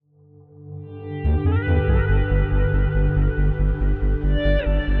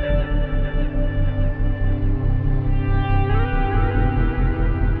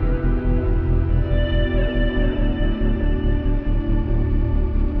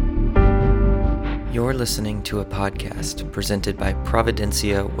You're listening to a podcast presented by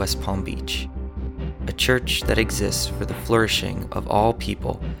Providencia West Palm Beach, a church that exists for the flourishing of all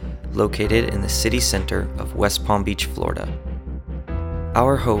people located in the city center of West Palm Beach, Florida.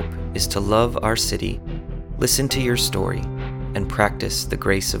 Our hope is to love our city, listen to your story, and practice the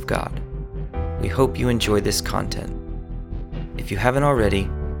grace of God. We hope you enjoy this content. If you haven't already,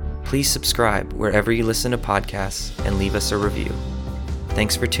 please subscribe wherever you listen to podcasts and leave us a review.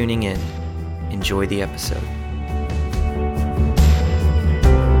 Thanks for tuning in. Enjoy the episode.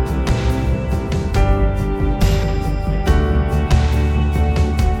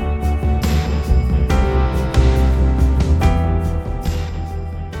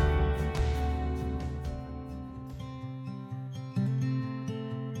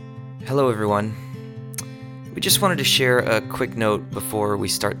 Hello, everyone. We just wanted to share a quick note before we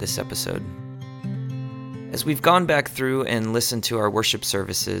start this episode. As we've gone back through and listened to our worship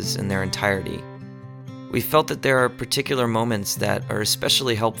services in their entirety, we felt that there are particular moments that are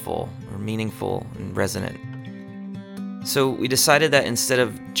especially helpful or meaningful and resonant. So we decided that instead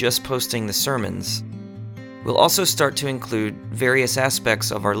of just posting the sermons, we'll also start to include various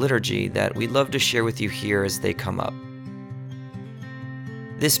aspects of our liturgy that we'd love to share with you here as they come up.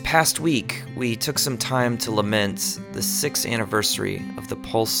 This past week, we took some time to lament the 6th anniversary of the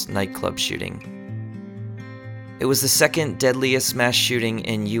Pulse nightclub shooting. It was the second deadliest mass shooting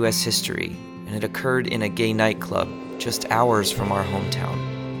in U.S. history, and it occurred in a gay nightclub just hours from our hometown.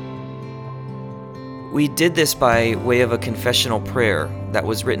 We did this by way of a confessional prayer that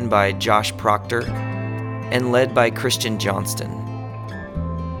was written by Josh Proctor and led by Christian Johnston,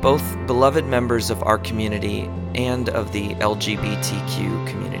 both beloved members of our community and of the LGBTQ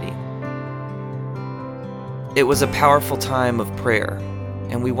community. It was a powerful time of prayer,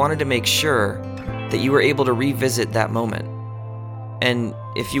 and we wanted to make sure that you were able to revisit that moment. And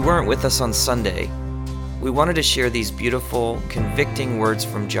if you weren't with us on Sunday, we wanted to share these beautiful, convicting words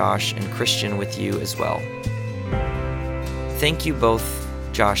from Josh and Christian with you as well. Thank you both,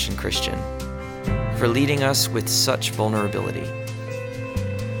 Josh and Christian, for leading us with such vulnerability.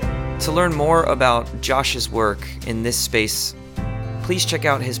 To learn more about Josh's work in this space, please check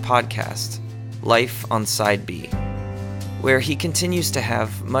out his podcast, Life on Side B, where he continues to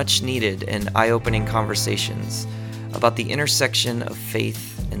have much needed and eye-opening conversations about the intersection of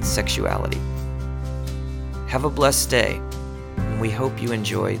faith and sexuality. Have a blessed day, and we hope you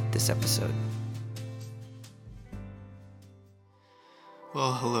enjoyed this episode.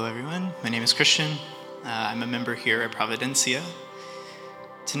 Well, hello everyone. My name is Christian. I'm a member here at Providencia.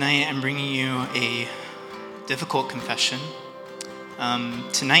 Tonight I'm bringing you a difficult confession.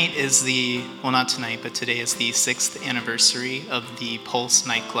 Today is the 6th anniversary of the Pulse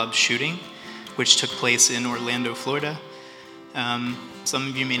nightclub shooting, which took place in Orlando, Florida. Some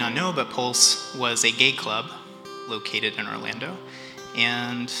of you may not know, but Pulse was a gay club located in Orlando.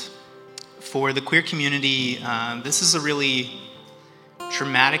 And for the queer community, this is a really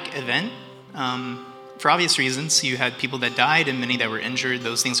traumatic event. For obvious reasons, you had people that died and many that were injured.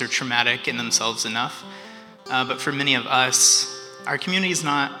 Those things are traumatic in themselves enough. But for many of us, our community is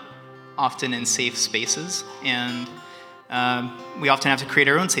not often in safe spaces, and we often have to create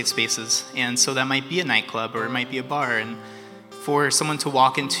our own safe spaces. And so that might be a nightclub or it might be a bar. And for someone to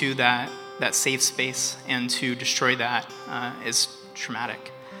walk into that safe space and to destroy that is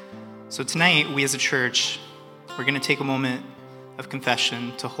traumatic. So tonight, we as a church, we're going to take a moment of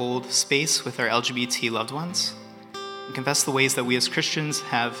confession to hold space with our LGBT loved ones and confess the ways that we as Christians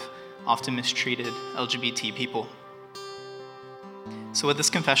have often mistreated LGBT people. So with this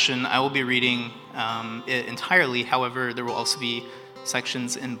confession, I will be reading it entirely. However, there will also be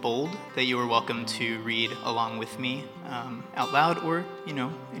sections in bold that you are welcome to read along with me out loud or, in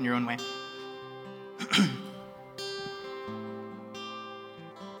your own way.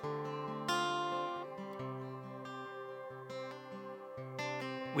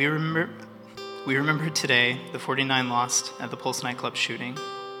 We remember today the 49 lost at the Pulse nightclub shooting,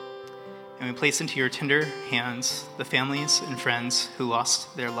 and we place into your tender hands the families and friends who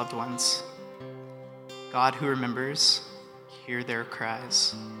lost their loved ones. God, who remembers, hear their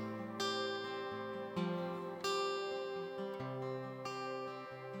cries.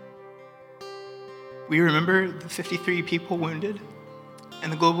 We remember the 53 people wounded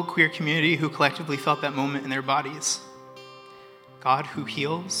and the global queer community who collectively felt that moment in their bodies. God, who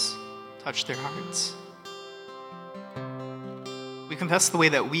heals, touch their hearts. We confess the way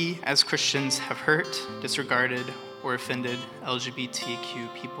that we as Christians have hurt, disregarded, or offended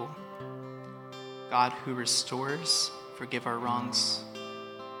LGBTQ people. God, who restores, forgive our wrongs.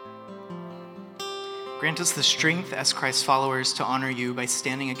 Grant us the strength as Christ's followers to honor you by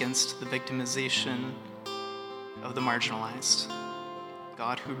standing against the victimization of the marginalized.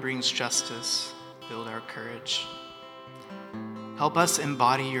 God who brings justice, build our courage. Help us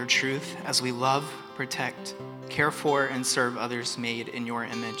embody your truth as we love, protect, care for, and serve others made in your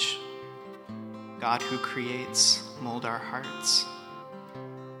image. God who creates, mold our hearts.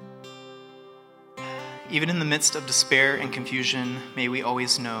 Even in the midst of despair and confusion, may we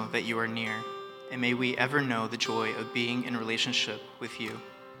always know that you are near, and may we ever know the joy of being in relationship with you.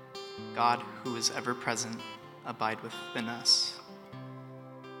 God, who is ever present, abide within us.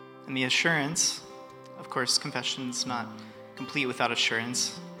 And the assurance, of course, confession is not complete without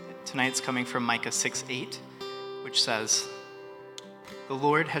assurance. Tonight's coming from Micah 6:8, which says, "The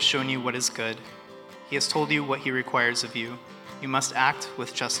Lord has shown you what is good. He has told you what he requires of you. You must act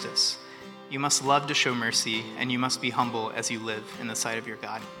with justice. You must love to show mercy, and you must be humble as you live in the sight of your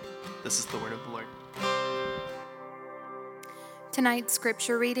God." This is the word of the Lord. Tonight's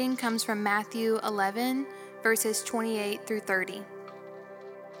scripture reading comes from Matthew 11, verses 28 through 30.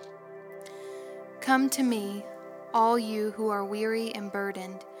 Come to me, all you who are weary and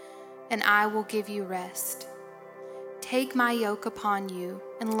burdened, and I will give you rest. Take my yoke upon you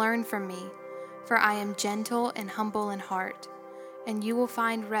and learn from me, for I am gentle and humble in heart, and you will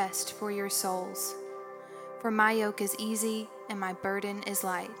find rest for your souls. For my yoke is easy and my burden is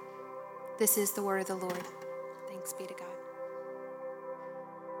light. This is the word of the Lord. Thanks be to God.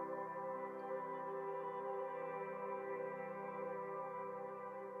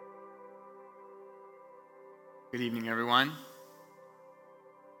 Good evening, everyone.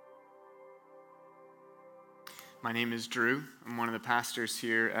 My name is Drew. I'm one of the pastors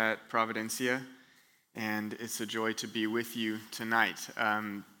here at Providencia, and it's a joy to be with you tonight.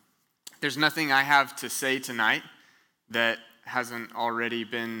 There's nothing I have to say tonight that hasn't already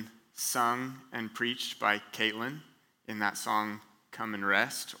been sung and preached by Caitlin in that song, Come and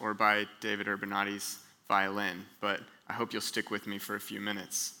Rest, or by David Urbanati's violin, but I hope you'll stick with me for a few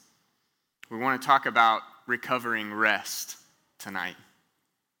minutes. We want to talk about recovering rest tonight.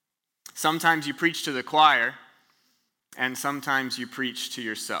 Sometimes you preach to the choir, and sometimes you preach to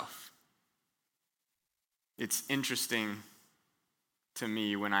yourself. It's interesting to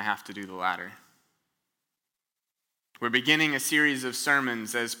me when I have to do the latter. We're beginning a series of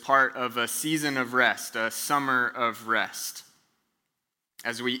sermons as part of a season of rest, a summer of rest.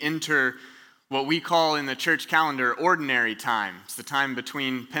 As we enter what we call in the church calendar ordinary time. It's the time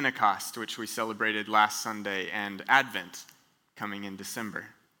between Pentecost, which we celebrated last Sunday, and Advent, coming in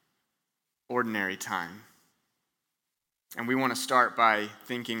December. Ordinary time. And we want to start by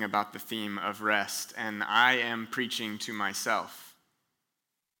thinking about the theme of rest, and I am preaching to myself.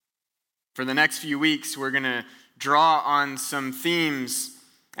 For the next few weeks, we're going to draw on some themes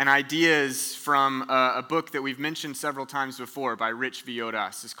and ideas from a book that we've mentioned several times before by Rich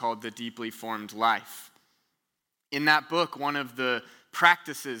Villodas. It's called The Deeply Formed Life. In that book, one of the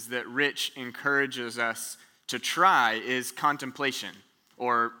practices that Rich encourages us to try is contemplation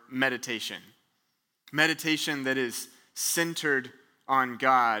or meditation. Meditation that is centered on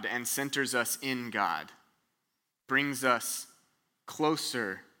God and centers us in God, brings us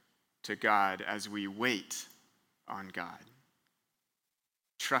closer to God as we wait on God,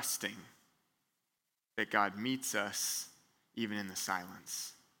 trusting that God meets us even in the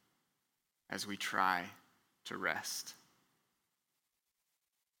silence as we try to rest.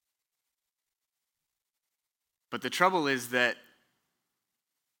 But the trouble is that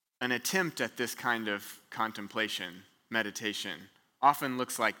an attempt at this kind of contemplation, meditation, often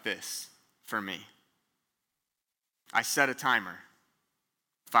looks like this for me. I set a timer,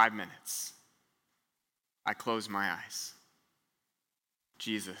 5 minutes. I close my eyes.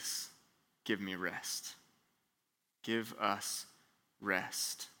 Jesus, give me rest. Give us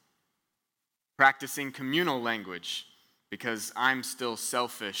rest. Practicing communal language because I'm still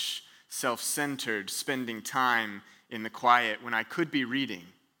selfish, self-centered, spending time in the quiet when I could be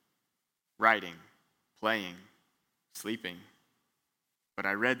reading, writing, playing, sleeping. But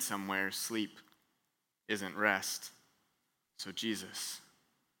I read somewhere sleep isn't rest. So Jesus,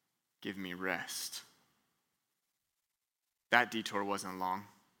 give me rest. That detour wasn't long,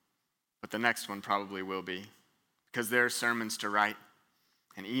 but the next one probably will be, because there are sermons to write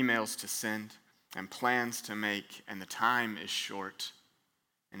and emails to send and plans to make, and the time is short,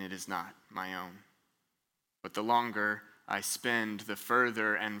 and it is not my own. But the longer I spend, the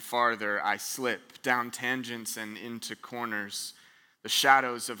further and farther I slip down tangents and into corners, the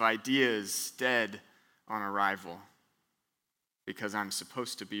shadows of ideas dead on arrival, because I'm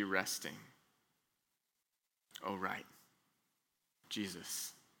supposed to be resting. Oh, right.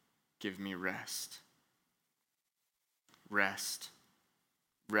 Jesus, give me rest. rest,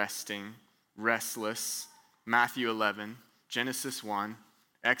 resting, restless, Matthew 11, Genesis 1,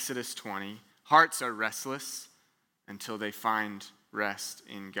 Exodus 20. Hearts are restless until they find rest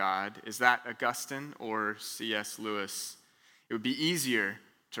in God. Is that Augustine or C.S. Lewis? It would be easier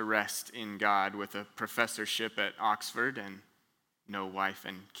to rest in God with a professorship at Oxford and no wife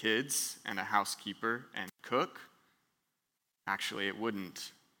and kids and a housekeeper and cook. Actually, it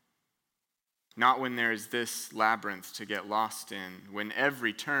wouldn't. Not when there's this labyrinth to get lost in, when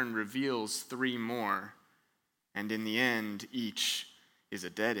every turn reveals three more, and in the end, each is a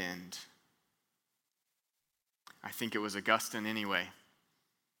dead end. I think it was Augustine anyway.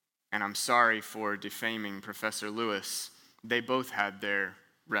 And I'm sorry for defaming Professor Lewis. They both had their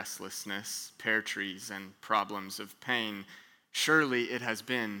restlessness, pear trees, and problems of pain. Surely it has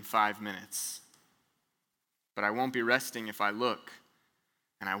been 5 minutes. But I won't be resting if I look,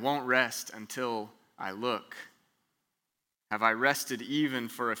 and I won't rest until I look. Have I rested even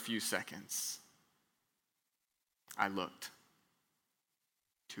for a few seconds? I looked.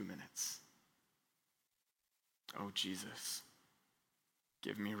 2 minutes. Oh, Jesus,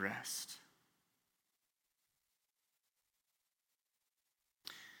 give me rest.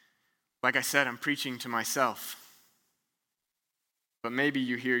 Like I said, I'm preaching to myself. But maybe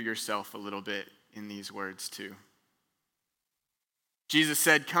you hear yourself a little bit in these words too. Jesus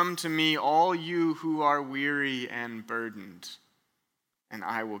said, "Come to me, all you who are weary and burdened, and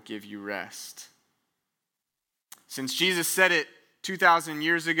I will give you rest." Since Jesus said it 2,000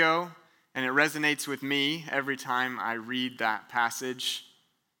 years ago, and it resonates with me every time I read that passage,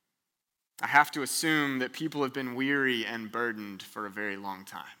 I have to assume that people have been weary and burdened for a very long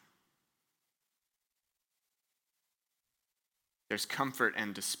time. There's comfort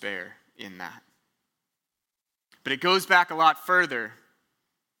and despair in that. But it goes back a lot further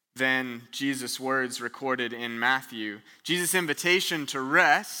than Jesus' words recorded in Matthew. Jesus' invitation to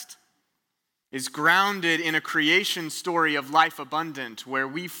rest is grounded in a creation story of life abundant, where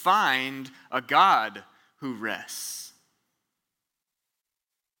we find a God who rests.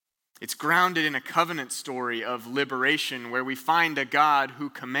 It's grounded in a covenant story of liberation, where we find a God who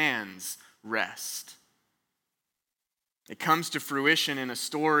commands rest. It comes to fruition in a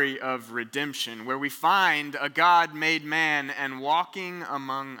story of redemption, where we find a God made man and walking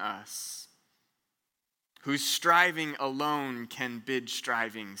among us, whose striving alone can bid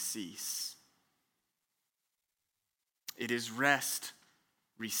striving cease. It is rest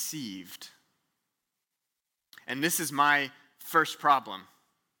received. And this is my first problem.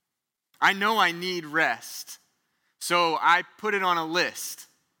 I know I need rest, so I put it on a list,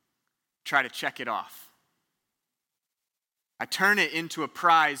 try to check it off. I turn it into a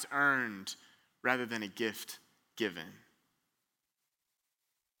prize earned rather than a gift given.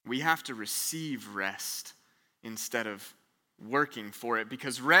 We have to receive rest instead of working for it,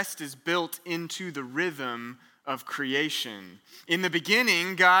 because rest is built into the rhythm of creation. In the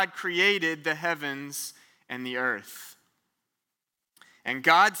beginning, God created the heavens and the earth. And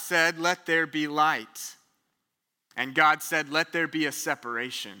God said, "Let there be light." And God said, "Let there be a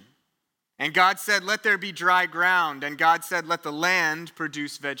separation." And God said, "Let there be dry ground." And God said, "Let the land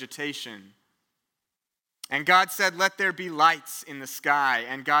produce vegetation." And God said, "Let there be lights in the sky."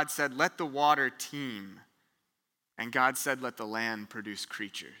 And God said, "Let the water teem." And God said, "Let the land produce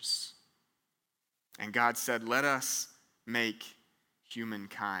creatures." And God said, "Let us make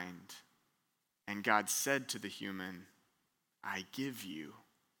humankind." And God said to the human, "I give you."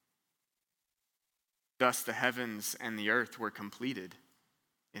 Thus the heavens and the earth were completed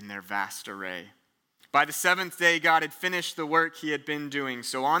in their vast array. By the seventh day, God had finished the work he had been doing.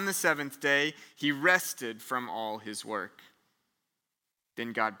 So on the seventh day, he rested from all his work.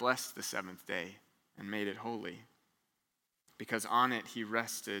 Then God blessed the seventh day and made it holy, because on it he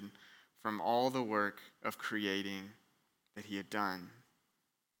rested from all the work of creating that he had done.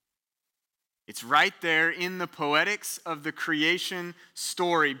 It's right there in the poetics of the creation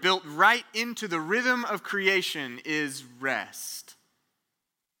story. Built right into the rhythm of creation is rest.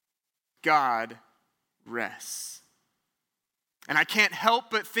 God rests. And I can't help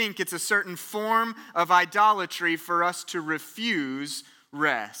but think it's a certain form of idolatry for us to refuse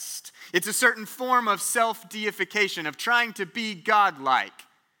rest. It's a certain form of self-deification, of trying to be godlike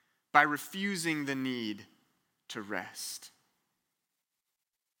by refusing the need to rest.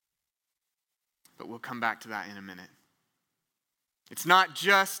 But we'll come back to that in a minute. It's not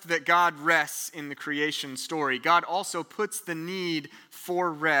just that God rests in the creation story. God also puts the need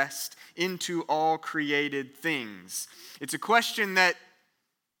for rest into all created things. It's a question that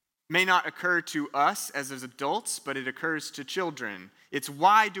may not occur to us as adults, but it occurs to children. It's,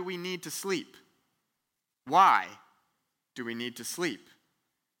 why do we need to sleep? Why? do we need to sleep?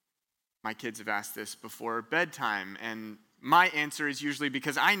 My kids have asked this before bedtime, and my answer is usually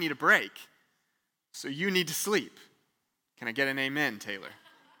because I need a break. So you need to sleep. Can I get an amen, Taylor?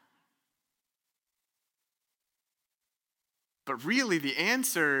 But really, the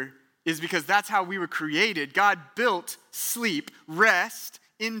answer is because that's how we were created. God built sleep, rest,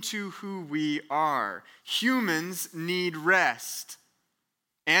 into who we are. Humans need rest.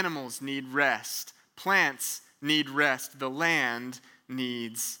 Animals need rest. Plants need rest. The land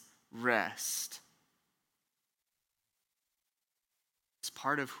needs rest. It's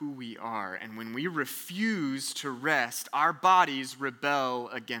part of who we are. And when we refuse to rest, our bodies rebel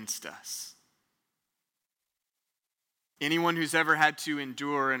against us. Anyone who's ever had to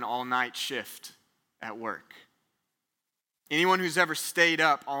endure an all-night shift at work? Anyone who's ever stayed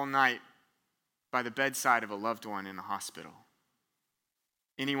up all night by the bedside of a loved one in a hospital?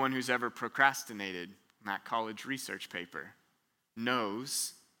 Anyone who's ever procrastinated on that college research paper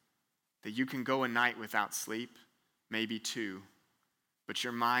knows that you can go a night without sleep, maybe two, but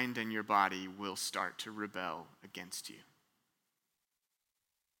your mind and your body will start to rebel against you.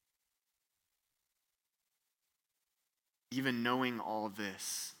 Even knowing all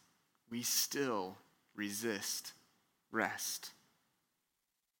this, we still resist rest.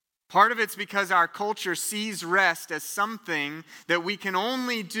 Part of it's because our culture sees rest as something that we can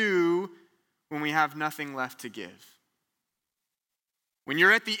only do when we have nothing left to give. When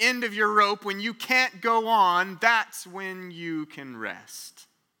you're at the end of your rope, when you can't go on, that's when you can rest.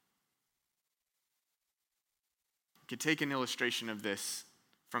 You could take an illustration of this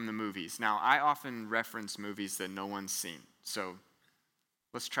from the movies. Now, I often reference movies that no one's seen, so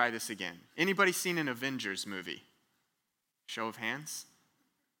let's try this again. Anybody seen an Avengers movie? Show of hands.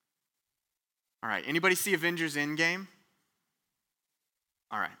 All right, anybody see Avengers Endgame?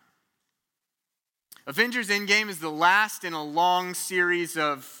 All right. Avengers Endgame is the last in a long series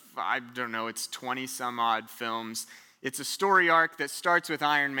of, I don't know, it's 20 some odd films. It's a story arc that starts with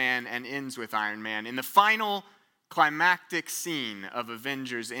Iron Man and ends with Iron Man. In the final climactic scene of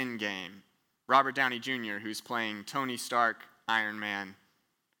Avengers Endgame, Robert Downey Jr., who's playing Tony Stark, Iron Man,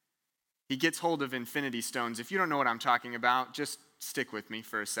 he gets hold of Infinity Stones. If you don't know what I'm talking about, just stick with me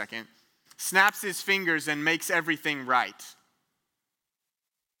for a second. Snaps his fingers and makes everything right.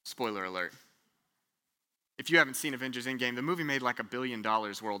 Spoiler alert. If you haven't seen Avengers Endgame, the movie made like $1 billion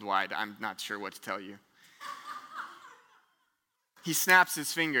worldwide. I'm not sure what to tell you. He snaps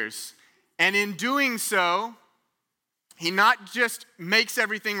his fingers. And in doing so, he not just makes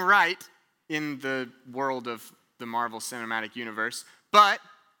everything right in the world of the Marvel Cinematic Universe, but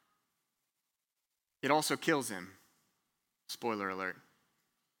it also kills him. Spoiler alert.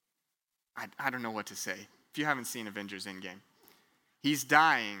 I don't know what to say. If you haven't seen Avengers Endgame. He's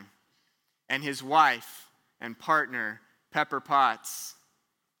dying, and his wife and partner, Pepper Potts,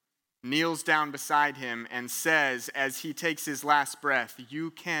 kneels down beside him and says, as he takes his last breath,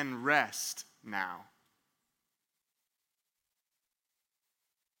 "You can rest now."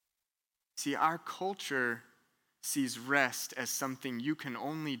 See, our culture sees rest as something you can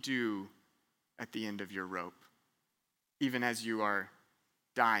only do at the end of your rope, even as you are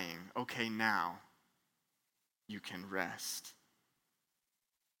dying. Okay, now you can rest.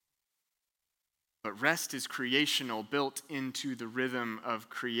 But rest is creational, built into the rhythm of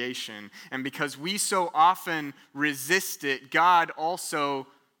creation. And because we so often resist it, God also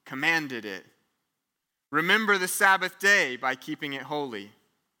commanded it. Remember the Sabbath day by keeping it holy.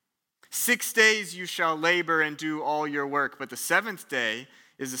 6 days you shall labor and do all your work, but the seventh day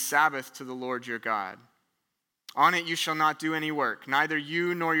is a Sabbath to the Lord your God. On it you shall not do any work, neither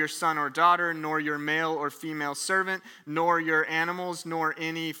you nor your son or daughter, nor your male or female servant, nor your animals, nor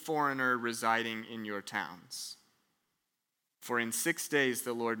any foreigner residing in your towns. For in 6 days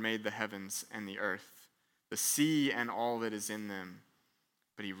the Lord made the heavens and the earth, the sea and all that is in them,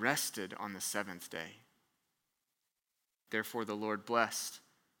 but he rested on the seventh day. Therefore the Lord blessed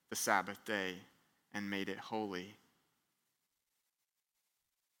the Sabbath day and made it holy.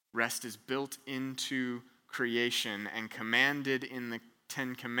 Rest is built into creation and commanded in the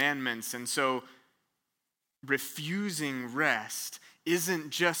Ten Commandments. And so refusing rest isn't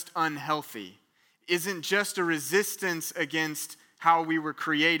just unhealthy, isn't just a resistance against how we were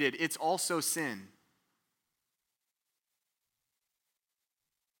created, it's also sin.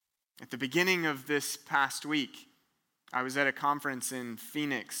 At the beginning of this past week, I was at a conference in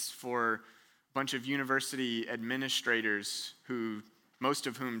Phoenix for a bunch of university administrators who, most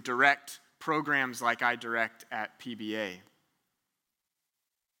of whom direct programs like I direct at PBA.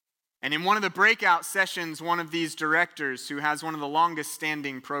 And in one of the breakout sessions, one of these directors, who has one of the longest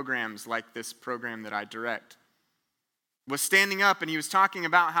standing programs like this program that I direct, was standing up and he was talking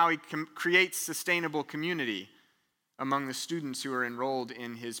about how he creates sustainable community among the students who are enrolled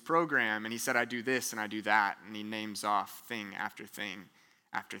in his program. And he said, I do this and I do that. And he names off thing after thing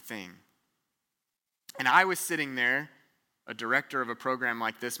after thing. And I was sitting there, a director of a program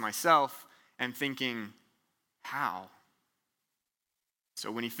like this myself, and thinking, how?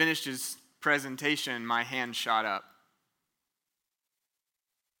 So when he finished his presentation, my hand shot up.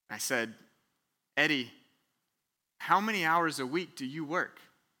 I said, Eddie, how many hours a week do you work?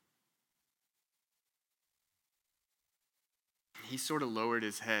 He sort of lowered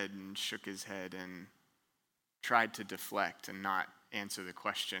his head and shook his head and tried to deflect and not answer the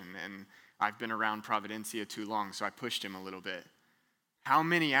question. And I've been around Providencia too long, so I pushed him a little bit. How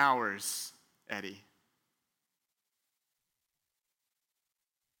many hours, Eddie?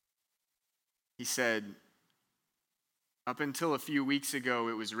 He said, up until a few weeks ago,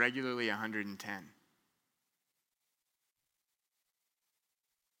 it was regularly 110.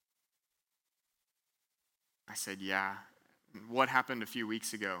 I said, yeah. What happened a few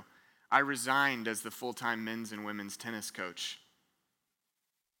weeks ago? I resigned as the full-time men's and women's tennis coach.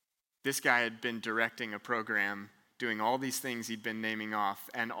 This guy had been directing a program, doing all these things he'd been naming off,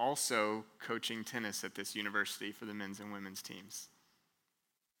 and also coaching tennis at this university for the men's and women's teams.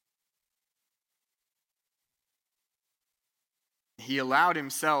 He allowed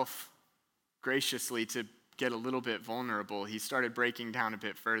himself graciously to get a little bit vulnerable. He started breaking down a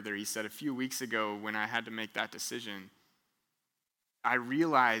bit further. He said, a few weeks ago when I had to make that decision, I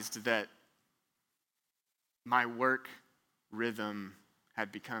realized that my work rhythm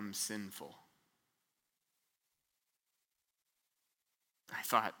had become sinful. I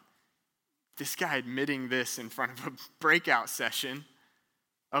thought, this guy admitting this in front of a breakout session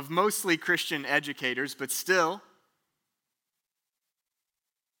of mostly Christian educators, but still,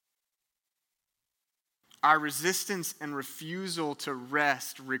 our resistance and refusal to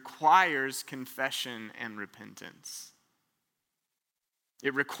rest requires confession and repentance.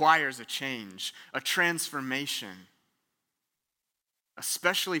 It requires a change, a transformation,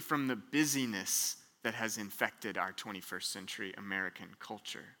 especially from the busyness that has infected our 21st century American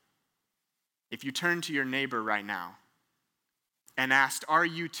culture. If you turn to your neighbor right now and asked, are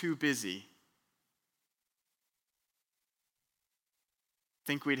you too busy? I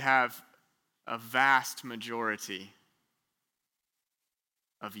think we'd have a vast majority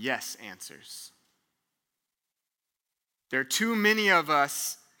of yes answers. There are too many of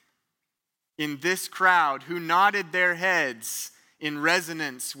us in this crowd who nodded their heads in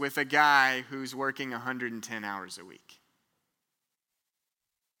resonance with a guy who's working 110 hours a week.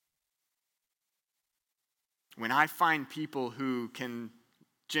 When I find people who can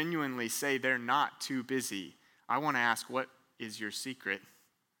genuinely say they're not too busy, I want to ask, what is your secret?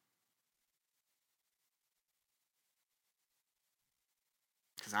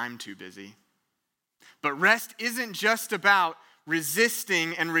 Because I'm too busy. But rest isn't just about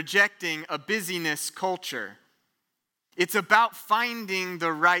resisting and rejecting a busyness culture. It's about finding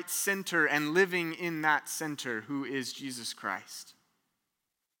the right center and living in that center, who is Jesus Christ.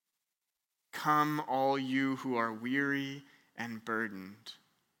 Come, all you who are weary and burdened.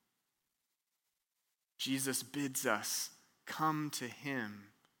 Jesus bids us come to him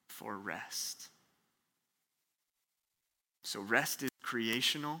for rest. So rest is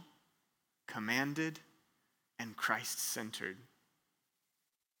creational, commanded, and Christ-centered.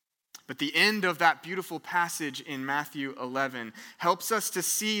 But the end of that beautiful passage in Matthew 11 helps us to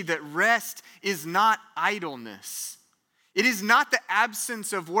see that rest is not idleness. It is not the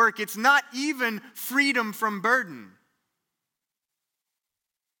absence of work. It's not even freedom from burden.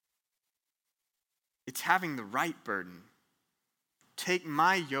 It's having the right burden. Take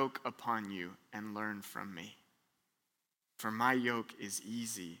my yoke upon you and learn from me. For my yoke is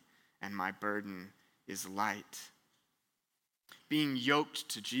easy and my burden is light. Being yoked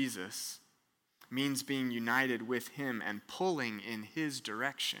to Jesus means being united with him and pulling in his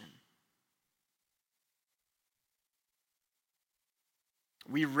direction.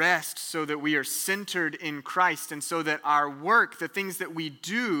 We rest so that we are centered in Christ and so that our work, the things that we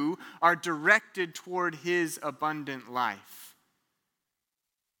do, are directed toward his abundant life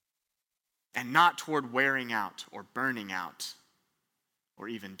and not toward wearing out or burning out or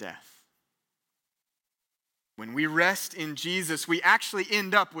even death. When we rest in Jesus, we actually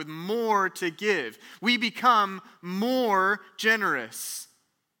end up with more to give. We become more generous.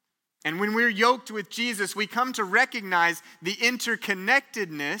 And when we're yoked with Jesus, we come to recognize the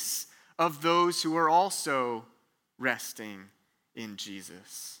interconnectedness of those who are also resting in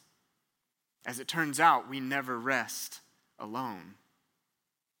Jesus. As it turns out, we never rest alone.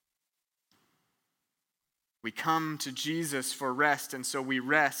 We come to Jesus for rest, and so we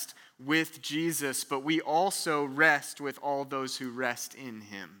rest with Jesus, but we also rest with all those who rest in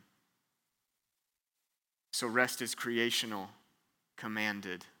him. So rest is creational,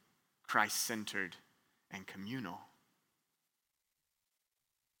 commanded, Christ-centered, and communal.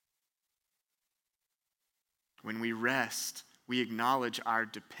 When we rest, we acknowledge our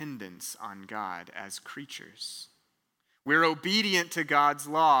dependence on God as creatures. We're obedient to God's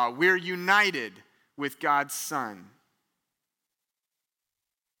law. We're united with God's Son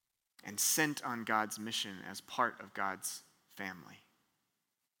and sent on God's mission as part of God's family.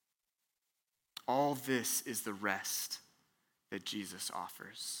 All this is the rest that Jesus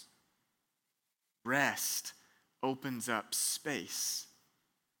offers. Rest opens up space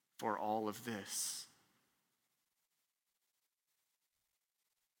for all of this.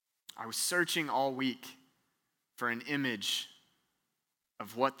 I was searching all week for an image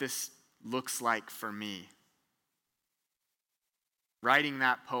of what this looks like for me. Writing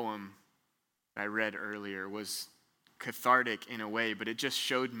that poem that I read earlier was cathartic in a way, but it just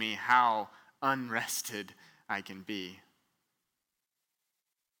showed me how unrested I can be.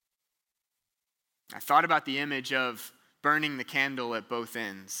 I thought about the image of burning the candle at both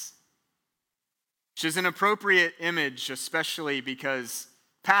ends, which is an appropriate image, especially because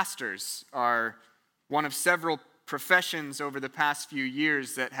pastors are one of several professions over the past few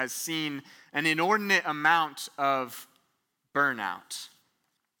years that has seen an inordinate amount of burnout.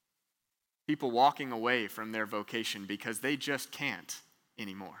 People walking away from their vocation because they just can't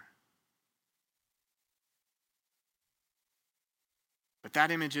anymore. But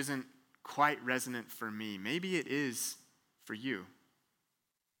that image isn't quite resonant for me. Maybe it is for you.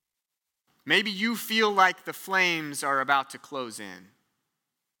 Maybe you feel like the flames are about to close in.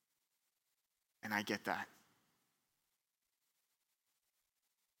 And I get that.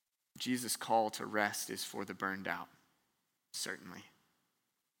 Jesus' call to rest is for the burned out, certainly.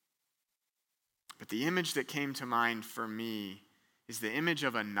 But the image that came to mind for me is the image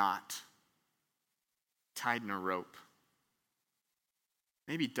of a knot tied in a rope.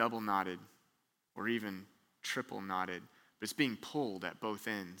 Maybe double knotted or even triple knotted, but it's being pulled at both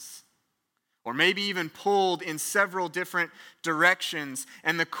ends. Or maybe even pulled in several different directions,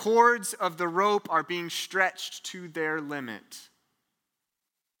 and the cords of the rope are being stretched to their limit.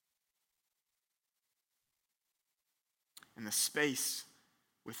 And the space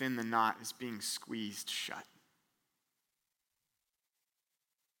within the knot is being squeezed shut.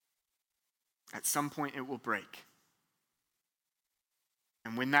 At some point it will break.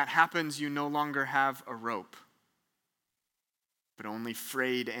 And when that happens, you no longer have a rope, but only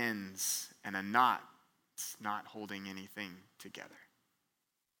frayed ends and a knot that's not holding anything together.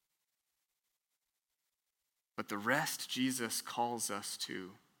 But the rest Jesus calls us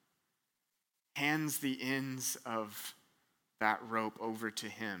to hands the ends of that rope over to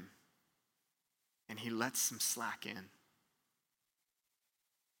him, and he lets some slack in.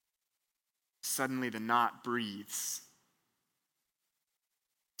 Suddenly the knot breathes.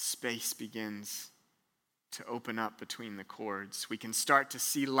 Space begins to open up between the cords. We can start to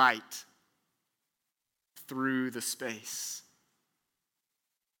see light through the space.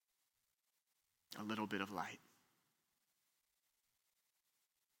 A little bit of light.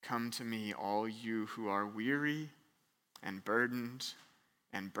 Come to me, all you who are weary and burdened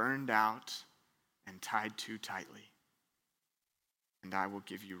and burned out and tied too tightly, and I will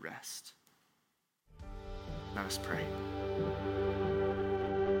give you rest. Let us pray.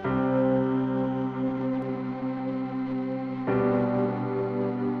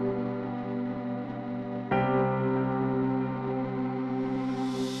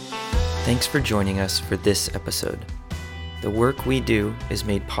 Thanks for joining us for this episode. The work we do is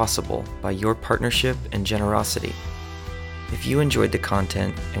made possible by your partnership and generosity. If you enjoyed the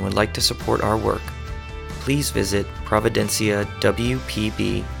content and would like to support our work, please visit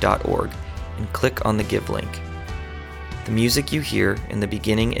providenciawpb.org and click on the Give link. The music you hear in the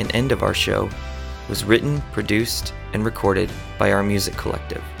beginning and end of our show was written, produced, and recorded by our music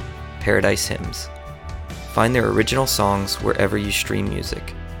collective, Paradise Hymns. Find their original songs wherever you stream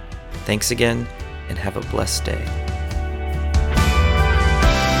music. Thanks again, and have a blessed day.